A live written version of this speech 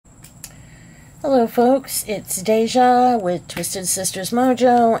Hello folks, it's Deja with Twisted Sisters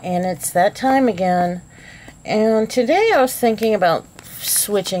Mojo, and it's that time again. And today I was thinking about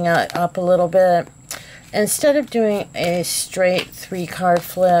switching it up a little bit. Instead of doing a straight 3-card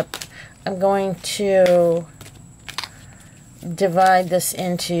flip, I'm going to divide this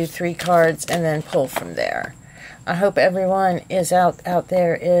into 3 cards and then pull from there. I hope everyone is out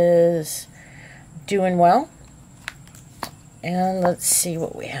there is doing well. And let's see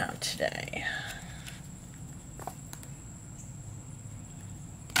what we have today.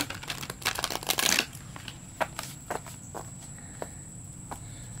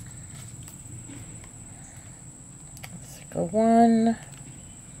 Go 1,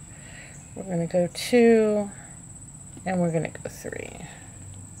 we're going to go 2, and we're going to go 3.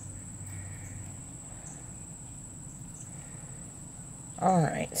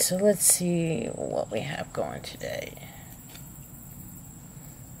 Alright, so let's see what we have going today.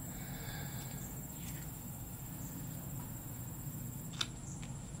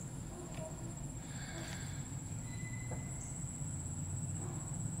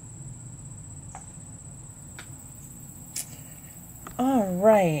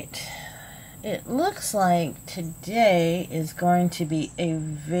 Alright, it looks like today is going to be a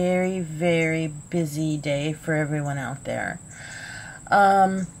very, very busy day for everyone out there.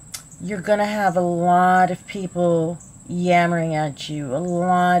 You're going to have a lot of people yammering at you, a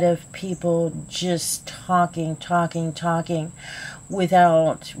lot of people just talking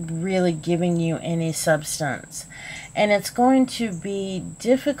without really giving you any substance. And it's going to be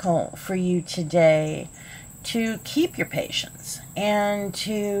difficult for you today to keep your patience and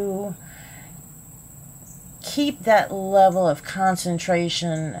to keep that level of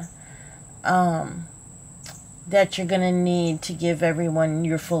concentration that you're going to need to give everyone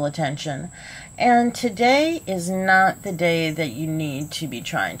your full attention. And today is not the day that you need to be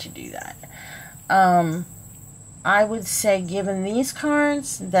trying to do that. I would say, given these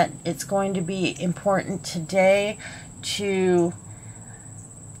cards, that it's going to be important today to,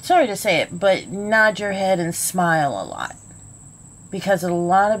 sorry to say it, but nod your head and smile a lot. Because a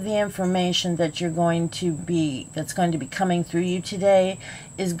lot of the information that that's going to be coming through you today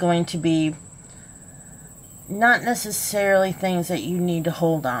is going to be not necessarily things that you need to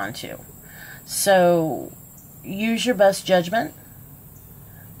hold on to. So use your best judgment.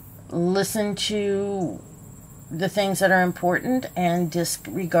 Listen to the things that are important and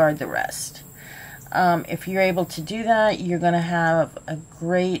disregard the rest. If you're able to do that, you're going to have a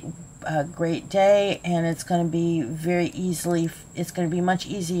great day, and it's going to be it's going to be much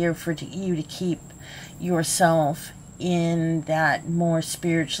easier for you to keep yourself in that more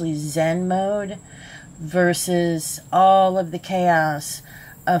spiritually zen mode versus all of the chaos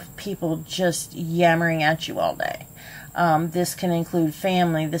of people just yammering at you all day. This can include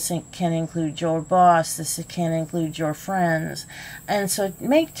family, this can include your boss, this can include your friends. And so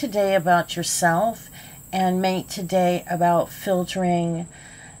make today about yourself, and make today about filtering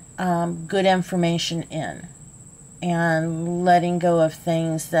good information in and letting go of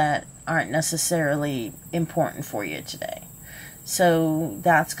things that aren't necessarily important for you today. So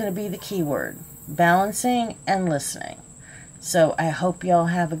that's going to be the key word: balancing and listening. So I hope y'all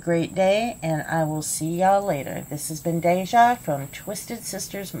have a great day, and I will see y'all later. This has been Deja from Twisted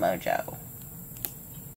Sisters Mojo.